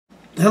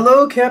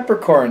Hello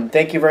Capricorn,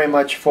 thank you very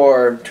much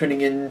for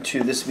tuning in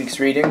to this week's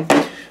reading.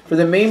 For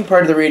the main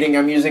part of the reading,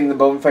 I'm using the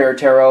Bonefire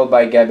Tarot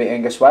by Gabby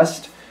Angus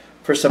West.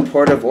 For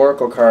supportive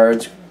oracle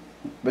cards,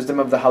 Wisdom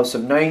of the House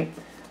of Night.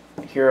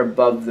 Here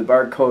above the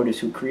barcode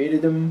is who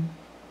created them.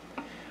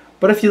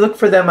 But if you look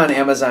for them on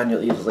Amazon,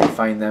 you'll easily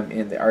find them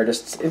in the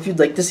artists if you'd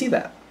like to see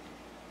that.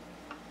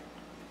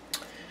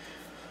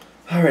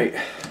 Alright,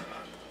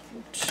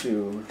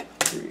 2,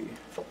 3,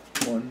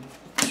 1,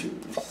 2,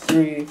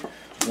 3,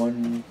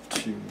 1,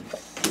 2,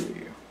 3.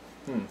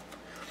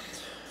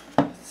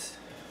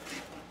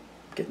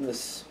 Getting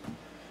this.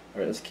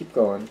 Alright, let's keep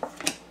going.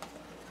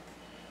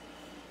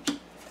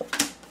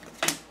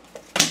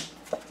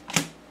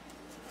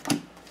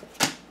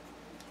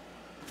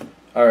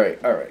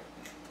 Alright.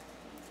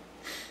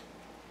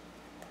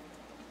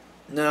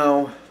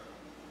 Now,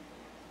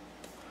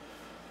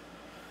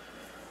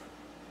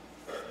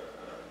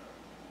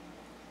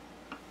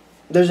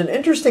 there's an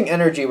interesting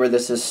energy where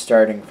this is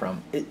starting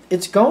from.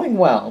 It's going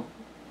well.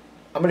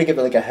 I'm going to give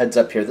it like a heads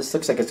up here. This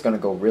looks like it's going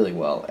to go really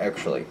well,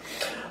 actually.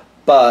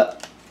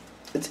 But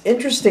it's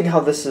interesting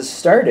how this is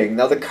starting.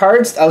 Now the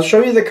cards, I'll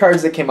show you the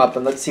cards that came up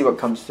and let's see what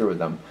comes through with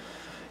them.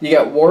 You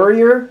got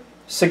Warrior,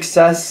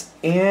 Success,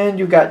 and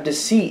you got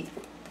Deceit.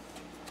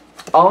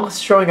 All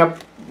showing up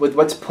with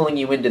what's pulling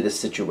you into this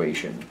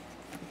situation.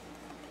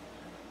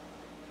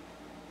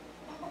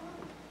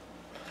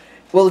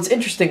 Well, it's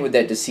interesting with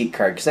that Deceit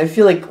card because I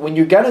feel like when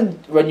you got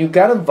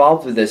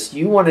involved with this,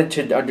 you wanted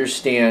to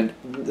understand,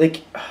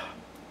 like,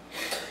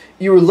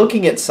 you were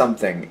looking at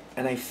something,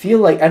 and I feel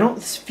like I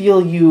don't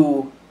feel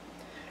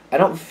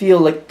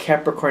like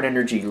Capricorn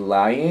energy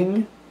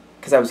lying,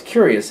 because I was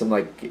curious. I'm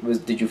like,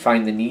 did you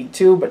find the need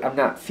to? But I'm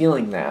not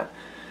feeling that.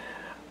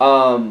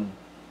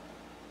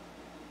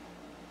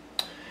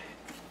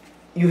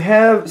 You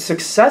have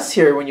success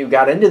here when you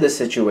got into the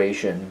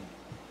situation.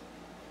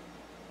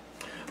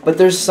 But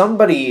there's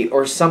somebody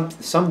or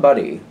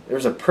somebody,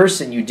 there's a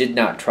person you did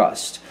not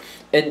trust.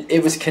 And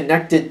it was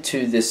connected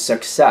to this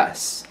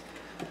success.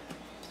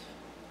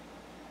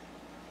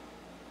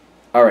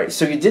 Alright,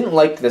 so you didn't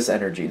like this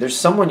energy. There's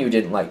someone you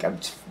didn't like.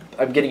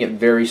 I'm getting it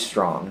very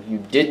strong. You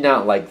did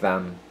not like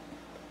them.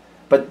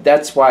 But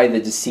that's why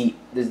the deceit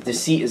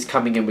is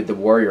coming in with the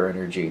warrior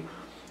energy.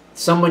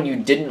 Someone you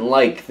didn't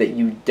like that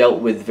you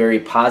dealt with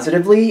very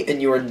positively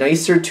and you were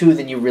nicer to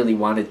than you really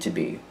wanted to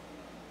be.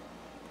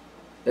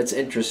 That's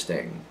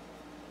interesting.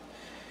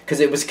 Because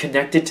it was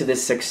connected to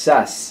this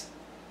success.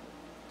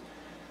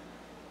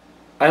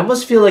 I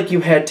almost feel like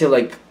you had to,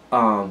 like,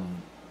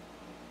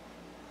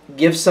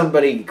 give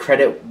somebody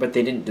credit but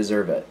they didn't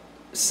deserve it.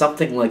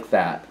 Something like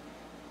that.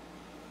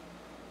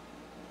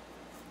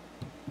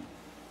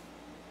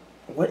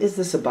 What is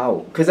this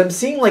about? Because I'm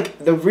seeing, like,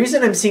 the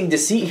reason I'm seeing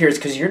deceit here is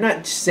because you're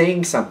not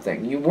saying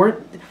something. You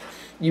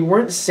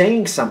weren't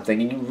saying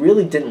something and you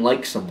really didn't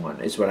like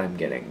someone is what I'm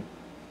getting.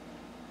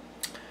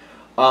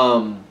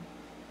 And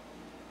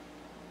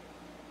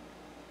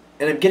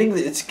I'm getting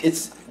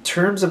it's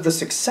terms of the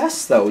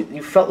success though.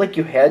 You felt like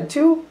you had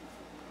to,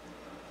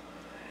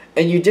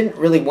 and you didn't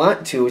really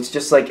want to. It's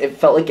just like it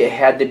felt like it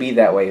had to be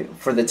that way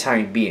for the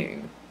time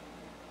being.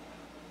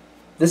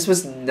 This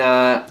was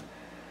not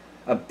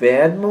a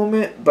bad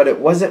moment, but it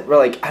wasn't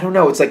really, like, I don't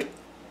know. It's like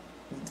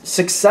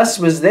success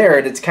was there,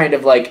 and it's kind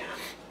of like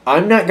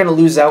I'm not gonna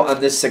lose out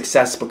on this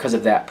success because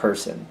of that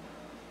person.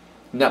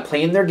 I'm not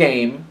playing their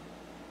game.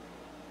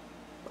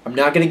 I'm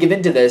not going to give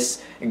into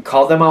this and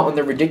call them out on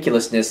their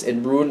ridiculousness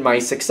and ruin my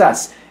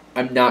success.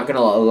 I'm not going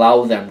to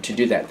allow them to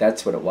do that.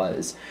 That's what it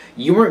was.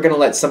 You weren't going to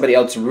let somebody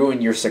else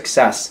ruin your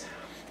success,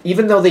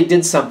 even though they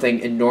did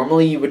something and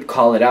normally you would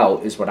call it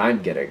out, is what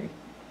I'm getting.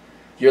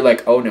 You're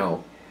like, oh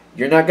no,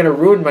 you're not going to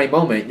ruin my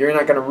moment. You're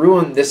not going to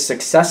ruin this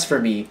success for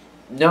me.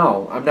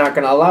 No, I'm not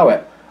going to allow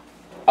it.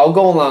 I'll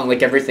go along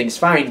like everything's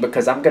fine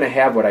because I'm going to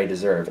have what I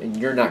deserve and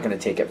you're not going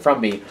to take it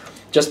from me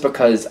just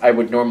because I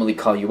would normally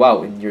call you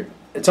out and you're...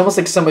 It's almost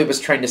like somebody was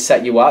trying to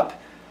set you up,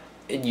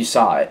 and you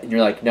saw it, and you're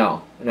like,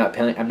 "No, I'm not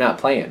playing. I'm not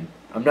playing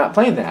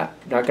that.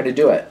 I'm not going to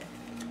do it."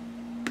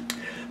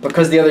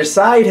 Because the other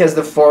side has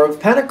the Four of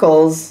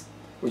Pentacles,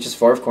 which is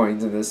Four of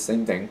Coins, and this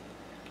same thing.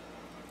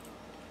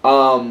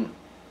 I'm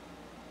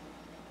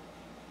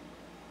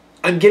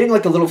getting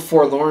like a little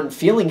forlorn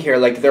feeling here,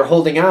 like they're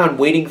holding on,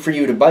 waiting for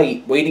you to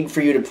bite, waiting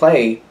for you to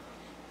play,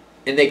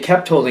 and they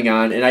kept holding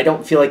on, and I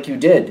don't feel like you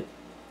did.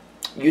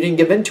 You didn't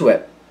give into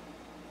it.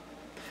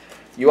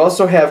 You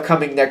also have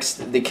coming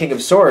next the King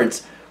of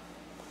Swords.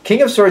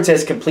 King of Swords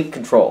has complete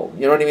control.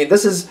 You know what I mean?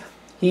 This is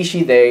he,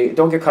 she, they.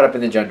 Don't get caught up in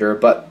the gender.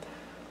 But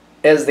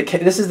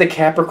this is the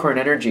Capricorn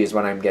energy is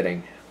what I'm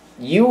getting.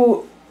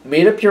 You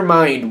made up your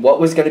mind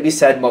what was going to be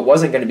said and what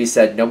wasn't going to be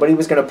said. Nobody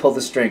was going to pull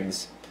the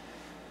strings.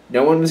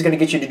 No one was going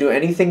to get you to do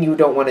anything you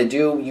don't want to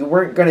do. You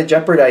weren't going to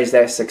jeopardize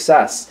that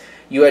success.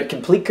 You had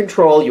complete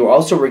control. You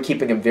also were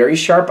keeping a very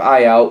sharp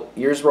eye out.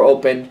 Ears were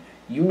open.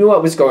 You knew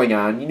what was going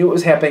on. You knew what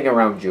was happening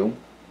around you.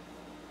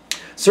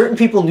 Certain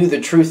people knew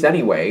the truth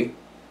anyway.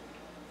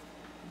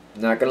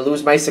 I'm not going to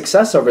lose my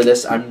success over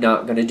this. I'm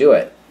not going to do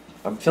it.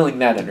 I'm feeling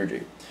that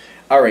energy.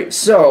 Alright,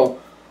 so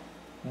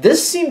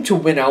This seemed to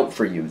win out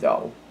for you,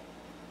 though.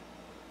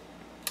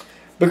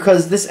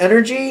 Because this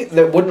energy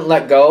that wouldn't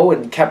let go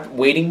and kept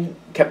waiting,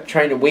 kept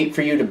trying to wait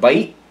for you to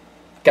bite,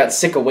 got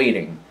sick of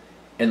waiting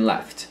and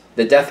left.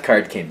 The death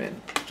card came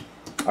in.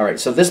 All right,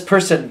 so this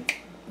person,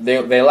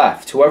 they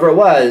left. Whoever it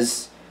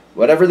was,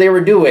 whatever they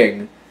were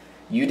doing,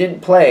 you didn't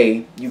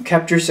play. You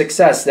kept your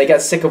success. They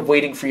got sick of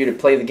waiting for you to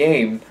play the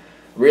game.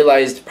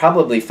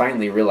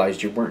 Finally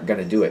realized you weren't going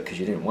to do it because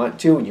you didn't want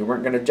to and you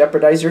weren't going to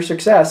jeopardize your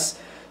success.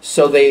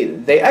 So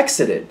they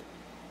exited.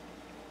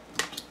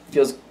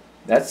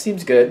 That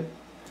seems good.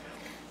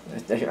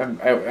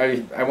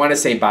 I want to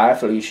say bye,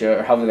 Felicia,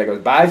 or however that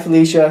goes. Bye,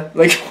 Felicia.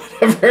 Like,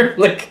 whatever.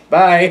 Like,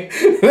 bye.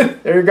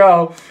 There you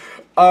go.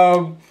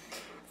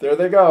 There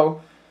they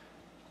go.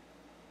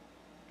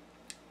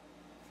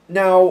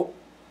 Now,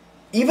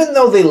 even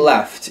though they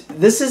left,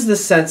 this is the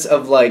sense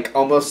of, like,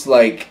 almost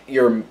like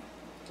you're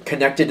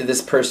connected to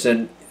this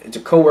person. It's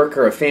a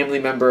coworker, a family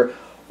member,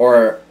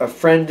 or a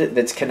friend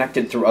that's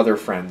connected through other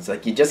friends.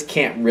 Like, you just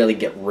can't really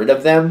get rid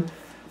of them,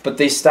 but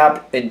they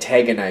stop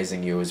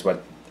antagonizing you is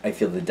what I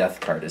feel the death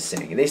card is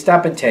saying. They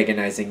stop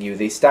antagonizing you.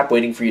 They stop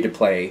waiting for you to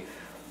play.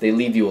 They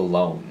leave you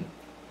alone.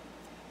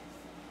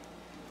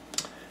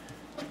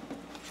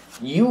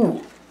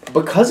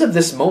 Because of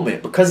this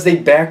moment, because they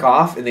back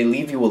off and they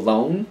leave you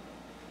alone,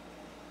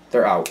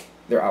 they're out.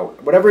 They're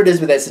out. Whatever it is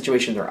with that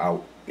situation, they're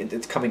out.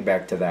 It's coming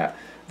back to that.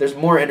 There's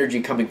more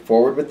energy coming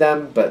forward with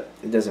them, but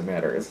it doesn't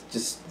matter. It's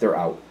just they're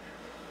out.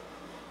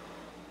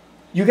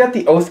 You got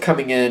the oath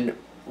coming in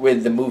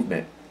with the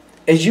movement.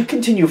 As you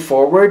continue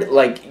forward,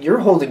 like, you're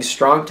holding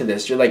strong to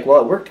this. You're like,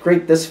 well, it worked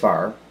great this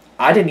far.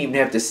 I didn't even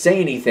have to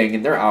say anything,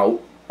 and they're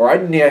out. Or I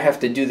didn't have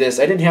to do this.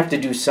 I didn't have to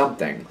do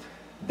something.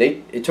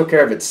 It took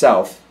care of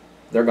itself.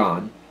 They're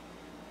gone.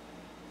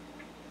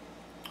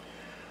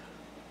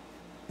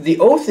 The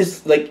oath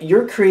is, like,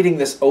 you're creating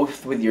this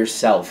oath with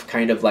yourself,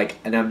 kind of like,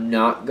 and I'm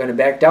not going to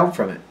back down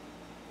from it.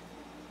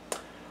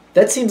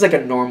 That seems like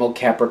a normal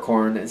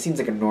Capricorn. It seems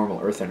like a normal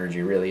Earth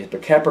energy, really.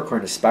 But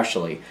Capricorn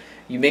especially.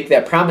 You make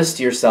that promise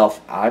to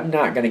yourself, I'm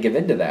not going to give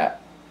in to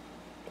that.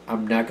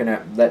 I'm not going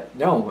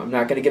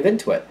to give in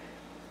to it.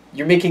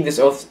 You're making this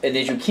oath, and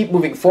as you keep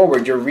moving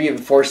forward, you're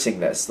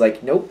reinforcing this.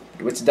 Like, nope,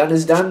 what's done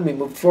is done. We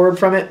move forward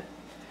from it.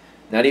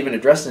 Not even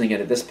addressing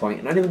it at this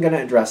point. Not even going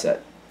to address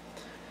it.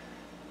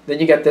 Then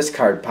you got this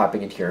card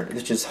popping in here,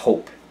 which is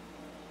hope.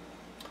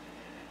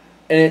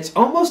 And it's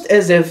almost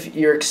as if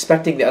you're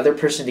expecting the other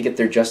person to get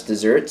their just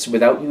desserts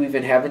without you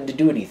even having to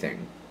do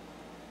anything.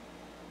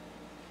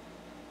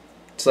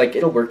 It's like,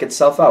 it'll work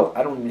itself out.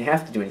 I don't even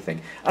have to do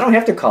anything. I don't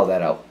have to call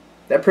that out.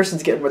 That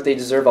person's getting what they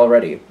deserve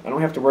already. I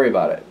don't have to worry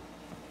about it.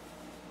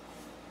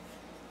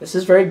 This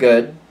is very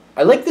good.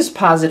 I like this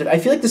positive. I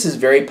feel like this is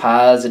very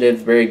positive,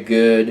 very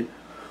good.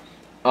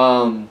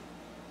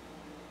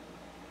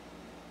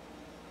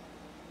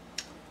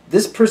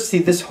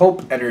 This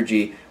hope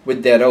energy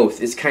with that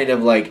oath is kind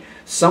of like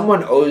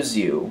someone owes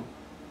you,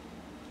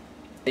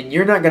 and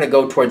you're not going to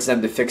go towards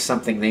them to fix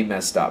something they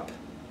messed up.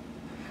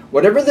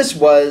 Whatever this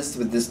was,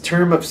 with this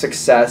term of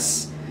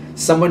success,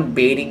 someone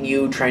baiting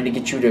you, trying to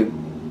get you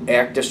to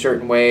act a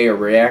certain way or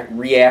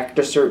react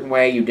a certain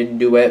way, you didn't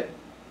do it.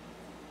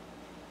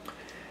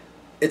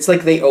 It's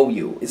like they owe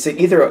you. It's like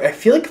either, I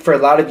feel like for a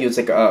lot of you, it's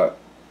like a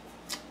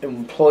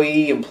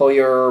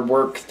employer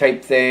work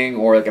type thing,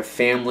 or like a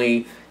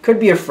family. Could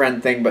be a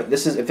friend thing, but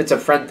this is, if it's a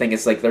friend thing,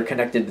 it's like they're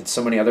connected to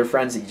so many other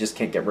friends that you just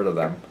can't get rid of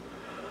them.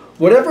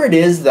 Whatever it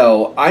is,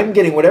 though, I'm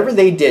getting whatever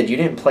they did. You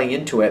didn't play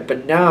into it,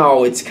 but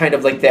now it's kind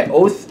of like that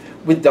oath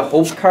with the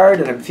hope card,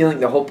 and I'm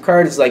feeling the hope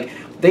card is like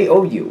they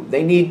owe you.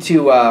 They need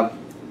to,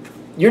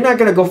 you're not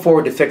going to go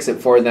forward to fix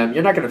it for them.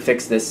 You're not going to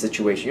fix this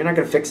situation. You're not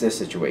going to fix this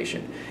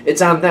situation.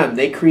 It's on them.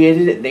 They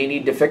created it. They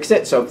need to fix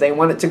it. So if they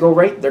want it to go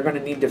right, they're going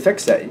to need to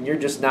fix it, and you're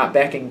just not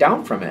backing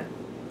down from it.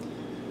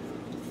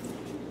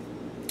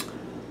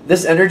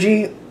 This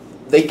energy,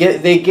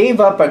 they gave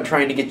up on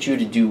trying to get you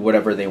to do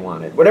whatever they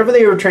wanted. Whatever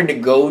they were trying to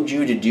goad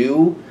you to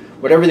do,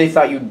 whatever they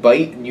thought you'd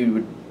bite and you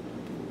would,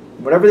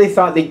 whatever they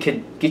thought they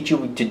could get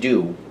you to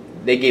do,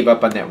 they gave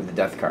up on that with the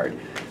Death card.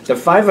 The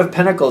Five of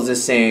Pentacles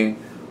is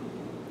saying,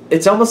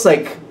 it's almost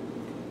like,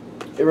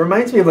 it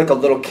reminds me of like a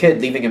little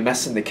kid leaving a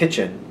mess in the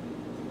kitchen,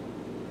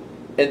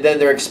 and then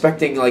they're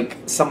expecting like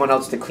someone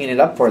else to clean it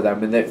up for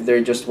them, and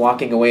they're just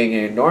walking away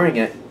and ignoring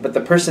it, but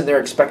the person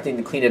they're expecting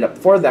to clean it up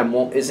for them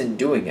isn't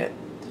doing it.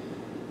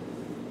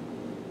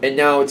 And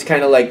now it's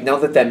kind of like, now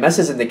that mess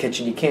is in the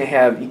kitchen, you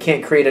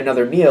can't create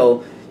another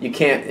meal, you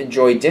can't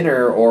enjoy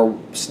dinner or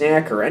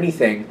snack or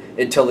anything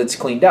until it's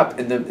cleaned up.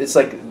 And it's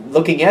like,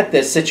 looking at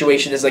this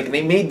situation is like,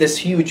 they made this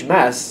huge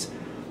mess,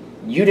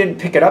 you didn't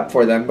pick it up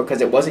for them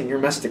because it wasn't your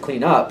mess to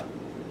clean up,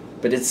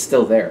 but it's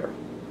still there.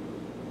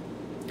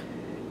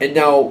 And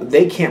now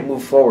they can't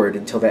move forward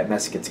until that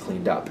mess gets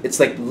cleaned up. It's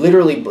like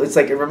literally, it's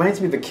like, it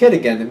reminds me of a kid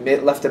again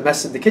that left a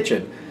mess in the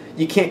kitchen.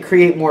 You can't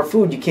create more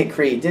food, you can't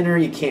create dinner,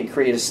 you can't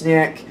create a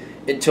snack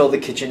until the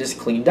kitchen is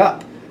cleaned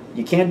up.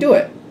 You can't do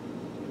it.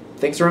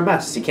 things are a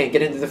mess. You can't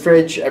get into the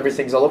fridge.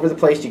 Everything's all over the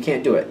place. You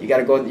can't do it. You got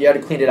to go. You got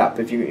to clean it up.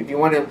 If you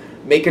want to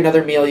make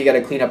another meal, you got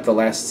to clean up the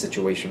last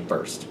situation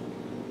first.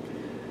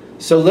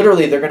 So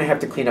literally, they're going to have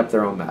to clean up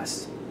their own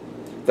mess.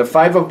 The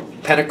Five of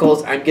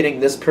Pentacles, I'm getting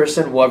this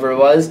person, whoever it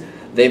was,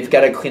 they've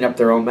got to clean up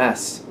their own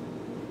mess.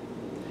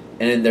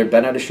 And they're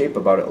bent out of shape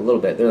about it a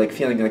little bit. They're like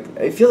feeling like,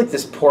 I feel like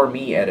this poor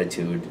me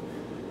attitude.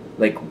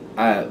 Like,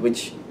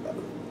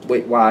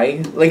 wait,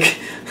 why? Like,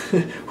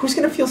 who's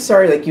going to feel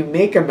sorry? Like, you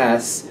make a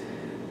mess.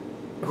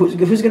 Who's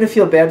going to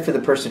feel bad for the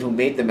person who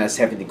made the mess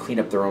having to clean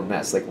up their own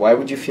mess? Like, why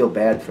would you feel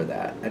bad for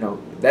that?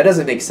 That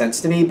doesn't make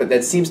sense to me, but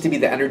that seems to be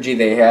the energy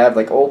they have.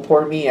 Like, oh,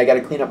 poor me, I got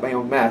to clean up my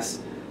own mess.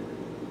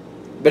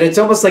 But it's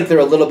almost like they're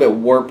a little bit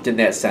warped in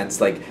that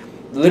sense. Like,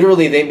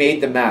 literally, they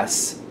made the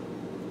mess.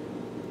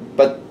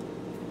 But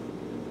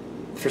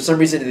for some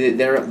reason,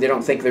 they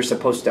don't think they're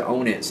supposed to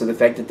own it. So the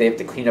fact that they have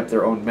to clean up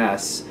their own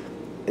mess,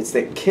 it's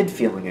that kid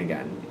feeling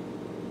again.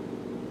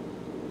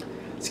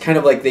 It's kind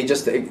of like they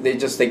just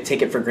like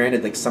take it for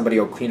granted. Like, somebody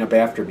will clean up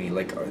after me.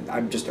 Like,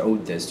 I'm just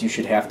owed this. You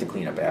should have to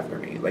clean up after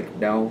me. Like,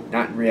 no,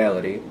 not in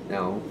reality.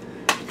 No.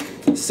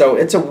 So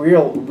it's a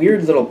real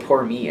weird little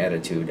poor me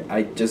attitude.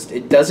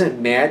 It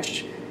doesn't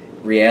match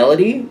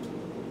reality,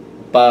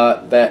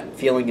 but that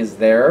feeling is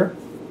there.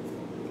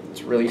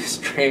 It's really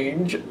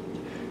strange.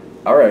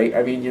 All right,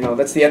 I mean,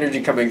 that's the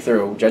energy coming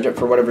through. Judge it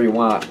for whatever you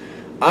want.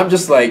 I'm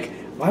just like,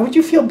 why would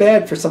you feel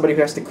bad for somebody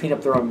who has to clean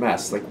up their own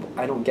mess? Like,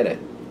 I don't get it.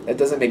 It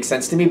doesn't make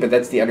sense to me, but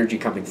that's the energy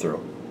coming through.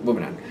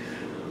 Moving on.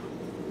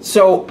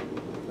 So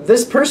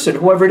this person,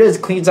 whoever it is,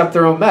 cleans up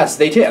their own mess.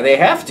 They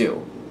have to.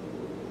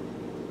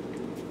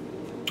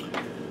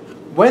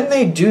 When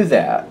they do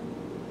that,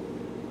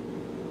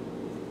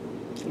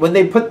 when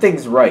they put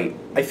things right,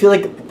 I feel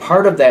like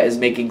part of that is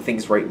making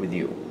things right with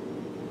you.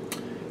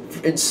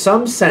 In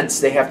some sense,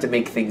 they have to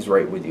make things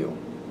right with you.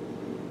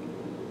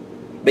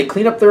 They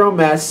clean up their own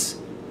mess,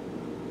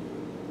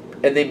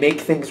 and they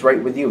make things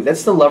right with you.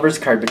 That's the Lover's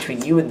card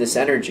between you and this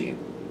energy.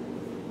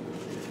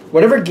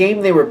 Whatever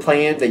game they were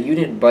playing that you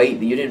didn't bite,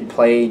 that you didn't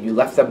play, and you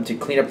left them to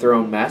clean up their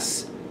own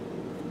mess,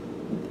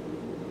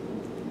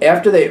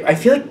 I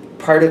feel like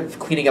part of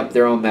cleaning up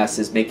their own mess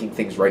is making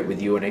things right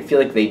with you, and I feel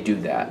like they do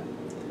that.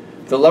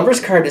 The Lover's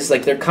card is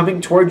like they're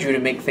coming towards you to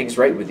make things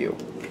right with you.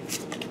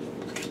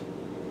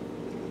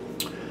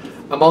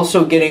 I'm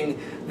also getting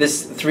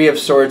this Three of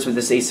Swords with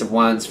this Ace of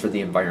Wands for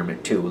the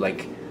environment too.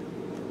 Like,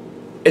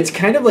 it's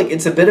kind of like,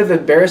 it's a bit of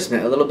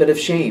embarrassment, a little bit of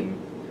shame,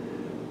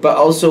 but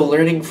also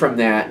learning from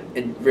that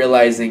and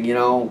realizing,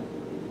 I'm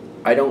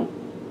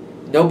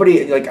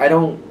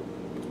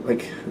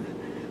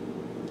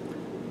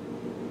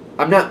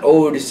not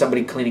owed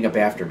somebody cleaning up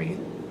after me.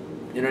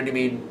 You know what I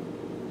mean?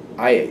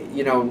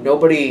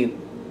 Nobody,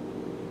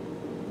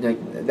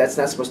 like, that's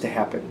not supposed to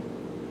happen.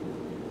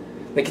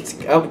 Like, it's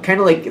kind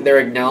of like they're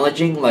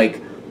acknowledging,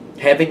 like,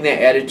 having that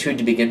attitude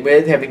to begin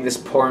with, having this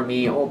poor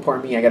me, oh, poor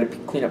me, I gotta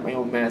clean up my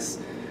own mess.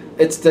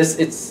 It's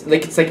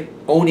like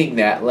owning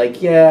that,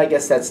 like, yeah, I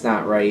guess that's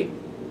not right.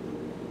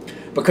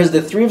 Because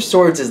the Three of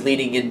Swords is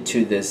leading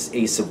into this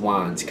Ace of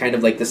Wands, kind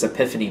of like this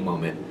epiphany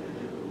moment.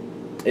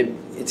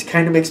 It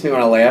kind of makes me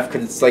want to laugh,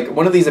 because it's like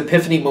one of these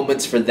epiphany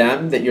moments for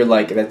them that you're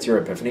like, that's your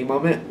epiphany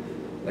moment?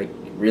 Like,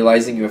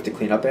 realizing you have to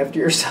clean up after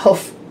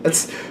yourself?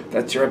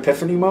 That's your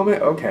epiphany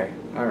moment? Okay,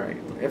 alright.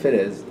 If it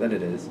is, then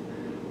it is.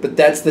 But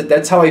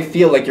that's how I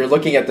feel. Like, you're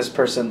looking at this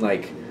person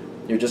like,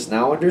 you're just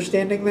now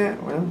understanding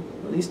that? Well,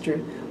 at least you're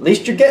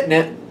getting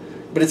it.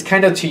 But it's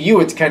kind of, to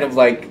you, it's kind of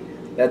like,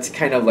 that's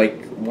kind of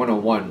like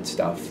 101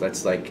 stuff.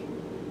 That's like,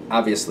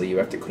 obviously you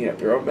have to clean up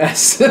your own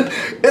mess.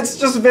 It's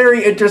just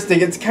very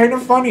interesting. It's kind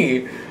of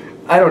funny.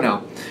 I don't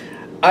know.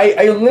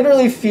 I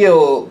literally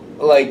feel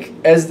like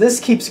as this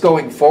keeps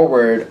going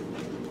forward,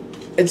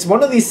 it's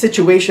one of these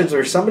situations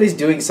where somebody's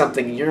doing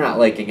something and you're not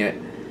liking it,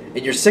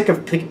 and you're sick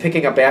of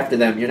picking up after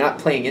them. You're not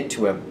playing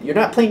into it. You're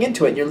not playing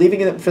into it, and you're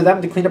leaving it for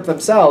them to clean up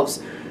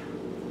themselves.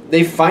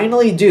 They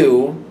finally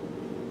do,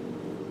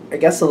 I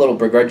guess a little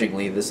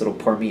begrudgingly, this little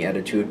poor me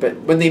attitude, but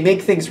when they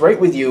make things right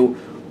with you,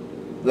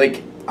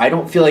 like, I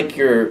don't feel like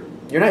you're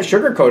not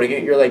sugarcoating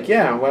it. You're like,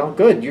 yeah, well,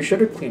 good. You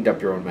should have cleaned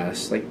up your own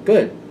mess. Like,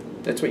 good.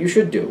 That's what you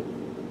should do.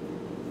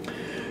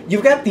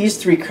 You've got these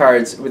three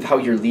cards with how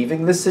you're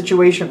leaving this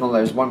situation. Well,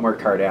 there's one more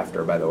card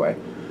after, by the way.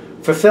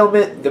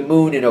 Fulfillment, the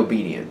Moon, and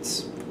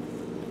Obedience.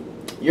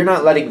 You're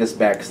not letting this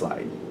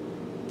backslide.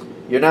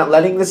 You're not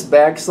letting this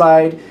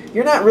backslide.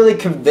 You're not really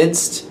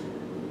convinced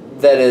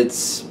that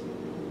it's,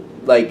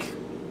 like,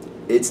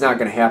 it's not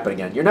going to happen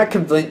again. You're not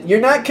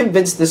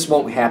convinced this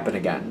won't happen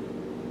again.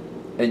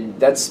 And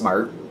that's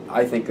smart.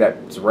 I think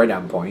that's right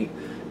on point,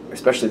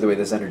 especially the way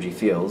this energy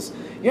feels.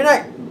 You're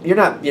not,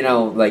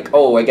 like,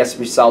 oh, I guess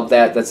we solved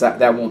that.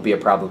 That won't be a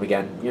problem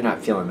again. You're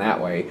not feeling that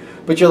way.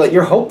 But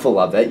you're hopeful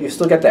of it. You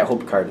still got that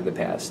hope card in the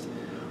past.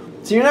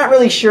 So you're not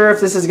really sure if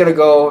this is going to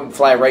go and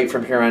fly right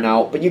from here on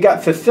out. But you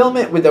got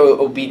fulfillment with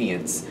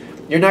obedience.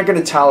 You're not going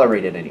to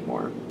tolerate it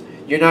anymore.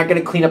 You're not going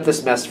to clean up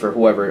this mess for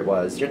whoever it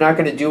was. You're not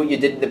going to do what you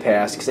did in the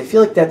past, because I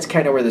feel like that's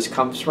kind of where this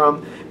comes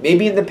from.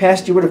 Maybe in the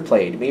past you would have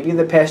played. Maybe in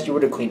the past you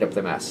would have cleaned up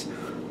the mess.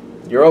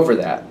 You're over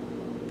that.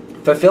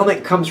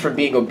 Fulfillment comes from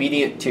being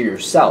obedient to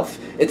yourself.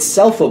 It's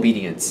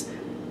self-obedience.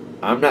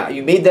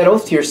 You made that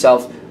oath to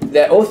yourself.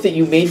 That oath that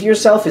you made to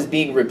yourself is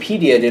being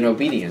repeated in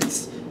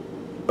obedience.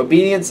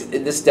 Obedience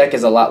in this deck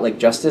is a lot like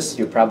justice.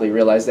 You'd probably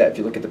realize that if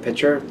you look at the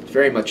picture. It's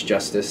very much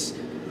justice.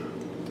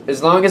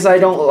 As long as I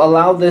don't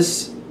allow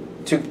this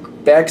to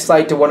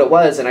backslide to what it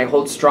was, and I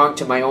hold strong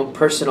to my own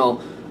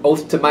personal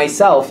oath to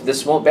myself,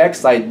 this won't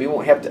backslide.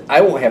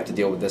 I won't have to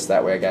deal with this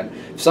that way again.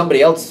 If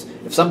somebody else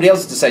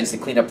decides to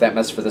clean up that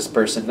mess for this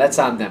person, that's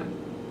on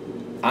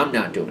them. I'm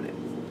not doing it.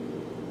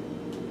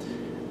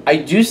 I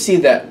do see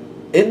that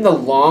in the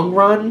long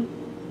run,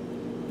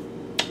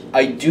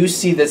 I do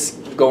see this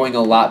going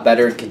a lot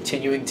better and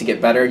continuing to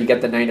get better. You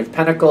get the Nine of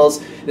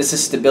Pentacles. This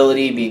is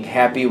stability, being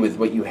happy with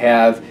what you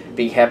have,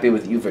 being happy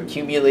with what you've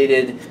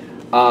accumulated.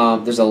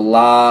 There's a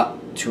lot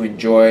to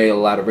enjoy, a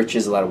lot of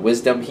riches, a lot of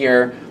wisdom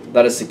here, a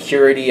lot of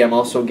security I'm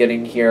also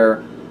getting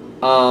here.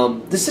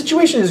 This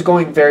situation is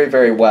going very,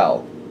 very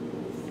well.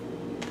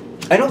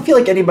 I don't feel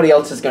like anybody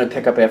else is going to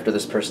pick up after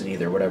this person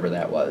either, whatever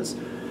that was.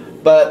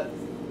 But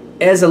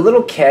as a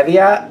little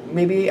caveat,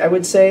 maybe I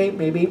would say,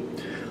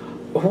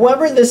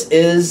 whoever this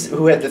is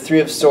who had the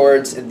Three of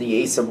Swords and the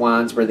Ace of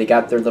Wands where they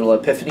got their little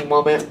epiphany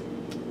moment,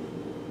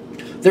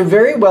 they're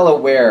very well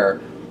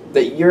aware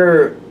that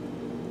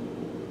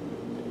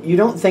you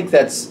don't think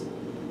that's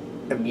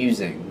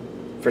amusing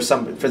for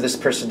this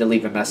person to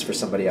leave a mess for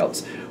somebody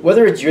else.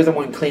 Whether it's you're the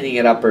one cleaning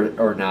it up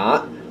or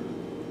not,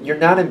 you're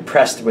not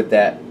impressed with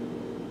that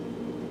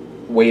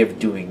way of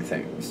doing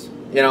things,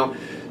 you know?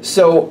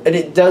 So, and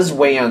it does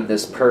weigh on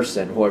this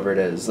person, whoever it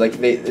is. Like,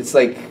 it's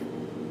like,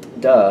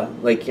 duh.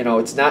 Like, you know,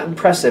 it's not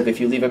impressive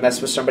if you leave a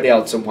mess with somebody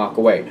else and walk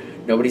away.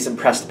 Nobody's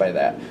impressed by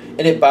that.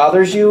 And it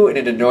bothers you and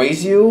it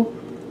annoys you.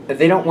 And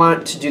they don't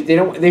want to do,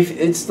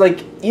 it's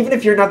like, even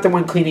if you're not the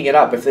one cleaning it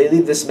up, if they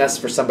leave this mess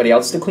for somebody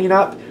else to clean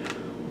up,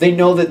 they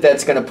know that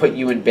that's going to put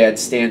you in bad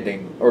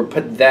standing, or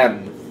put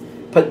them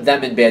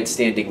in bad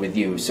standing with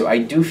you. So I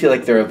do feel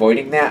like they're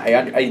avoiding that.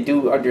 I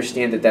do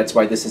understand that that's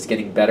why this is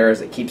getting better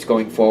as it keeps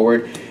going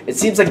forward. It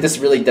seems like this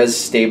really does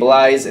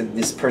stabilize and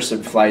this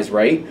person flies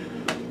right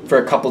for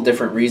a couple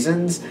different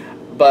reasons.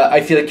 But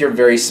I feel like you're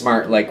very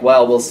smart. Like,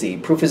 well, we'll see.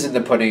 Proof is in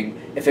the pudding.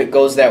 If it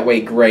goes that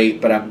way,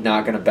 great, but I'm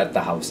not going to bet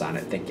the house on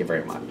it. Thank you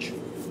very much.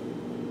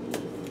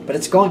 But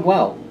it's going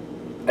well.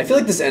 I feel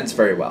like this ends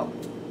very well.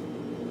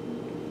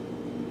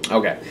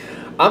 Okay.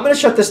 I'm going to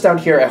shut this down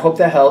here. I hope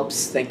that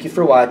helps. Thank you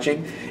for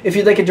watching. If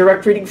you'd like a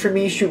direct reading from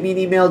me, shoot me an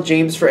email,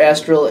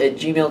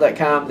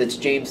 jamesforastral@gmail.com. That's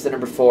James, the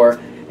number 4,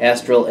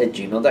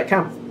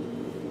 astral@gmail.com.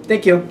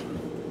 Thank you.